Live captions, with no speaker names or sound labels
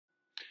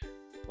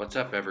What's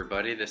up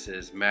everybody, this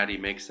is Maddie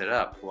Makes It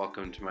Up.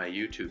 Welcome to my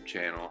YouTube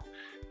channel.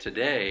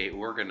 Today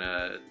we're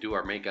gonna do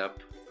our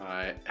makeup.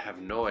 I have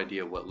no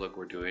idea what look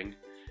we're doing.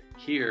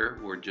 Here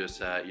we're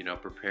just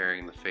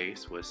preparing the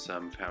face with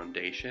some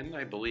foundation,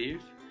 I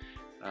believe.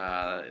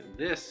 We're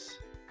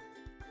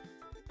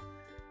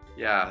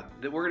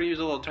gonna use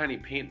a little tiny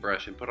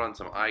paintbrush and put on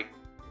some eye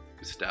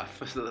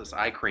stuff, so this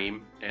eye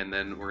cream, and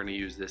then we're gonna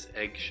use this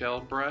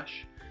eggshell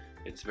brush.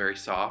 It's very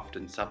soft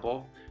and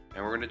supple.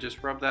 And we're going to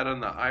just rub that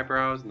on the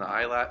eyebrows and the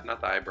eyelash, not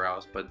the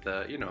eyebrows, but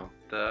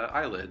the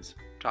eyelids,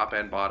 top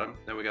and bottom.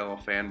 Then we got a little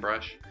fan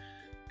brush.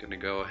 Going to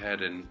go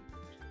ahead and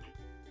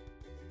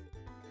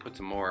put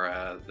some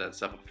more that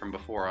stuff from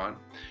before on.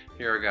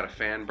 Here I got a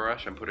fan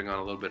brush. I'm putting on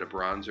a little bit of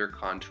bronzer,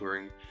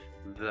 contouring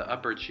the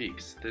upper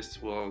cheeks. This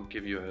will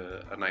give you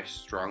a nice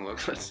strong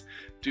look. Let's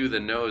do the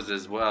nose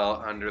as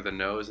well, under the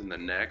nose and the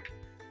neck.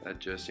 That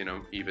just,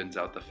 evens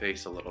out the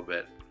face a little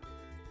bit.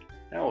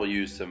 Now we'll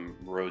use some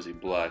rosy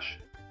blush.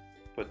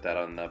 Put that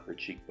on the upper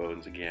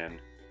cheekbones again.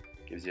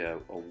 Gives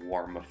you a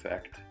warm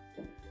effect.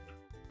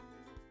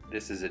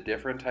 This is a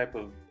different type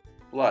of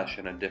blush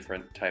and a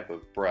different type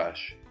of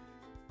brush,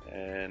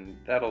 and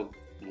that'll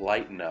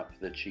lighten up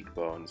the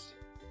cheekbones.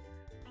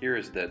 Here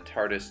is the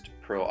Tarteist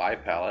Pro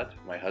Pallet.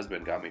 My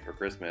husband got me for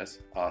Christmas.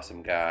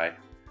 Awesome guy.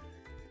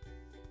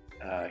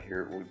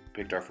 Here we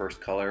picked our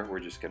first color. We're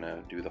just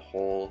gonna do the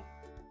whole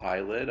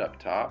eyelid up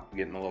top.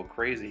 Getting a little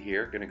crazy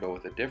here. Gonna go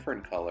with a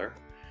different color.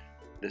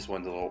 This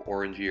one's a little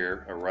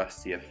orangier, a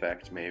rusty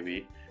effect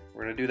maybe.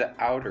 We're going to do the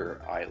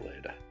outer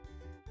eyelid.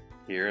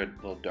 Here, a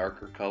little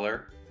darker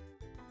color.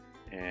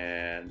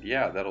 And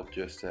yeah, that'll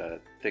just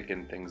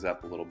thicken things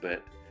up a little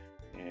bit.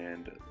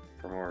 And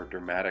for more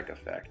dramatic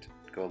effect,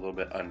 go a little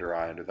bit under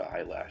eye, under the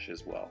eyelash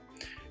as well.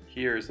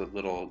 Here's a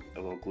little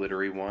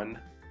glittery one.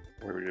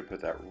 We're going to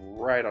put that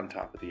right on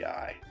top of the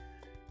eye.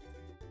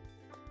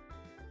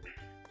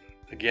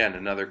 Again,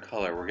 another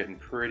color. We're getting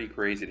pretty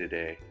crazy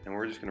today. And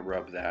we're just going to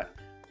rub that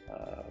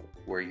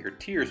where your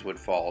tears would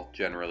fall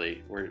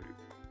generally. Where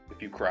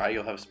if you cry,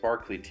 you'll have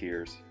sparkly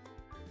tears.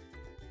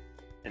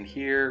 And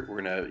here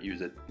we're going to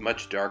use a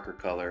much darker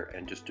color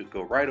and just to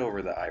go right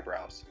over the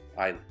eyebrows,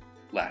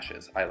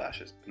 eyelashes.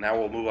 Now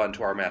we'll move on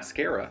to our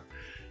mascara,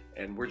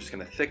 and we're just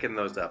going to thicken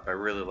those up. I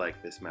really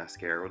like this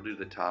mascara. We'll do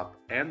the top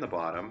and the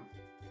bottom,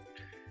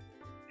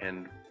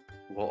 and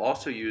we'll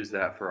also use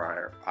that for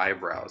our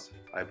eyebrows,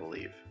 I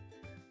believe.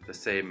 The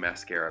same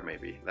mascara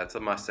maybe. That's a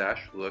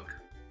mustache look.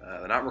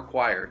 Not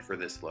required for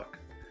this look.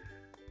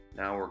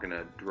 Now we're going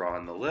to draw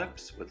on the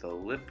lips with a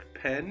lip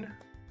pen.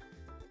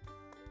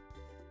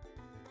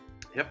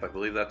 Yep, I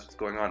believe that's what's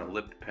going on, a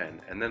lip pen.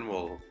 And then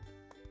we'll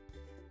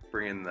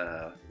bring in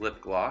the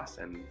lip gloss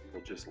and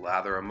we'll just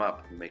lather them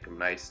up and make them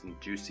nice and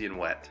juicy and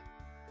wet.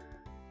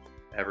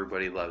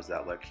 Everybody loves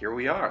that look. Here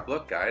we are.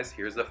 Look guys,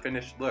 here's the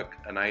finished look.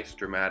 A nice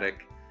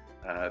dramatic,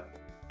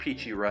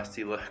 peachy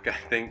rusty look, I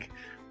think.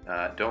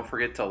 Don't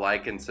forget to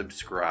like and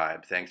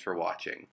subscribe. Thanks for watching.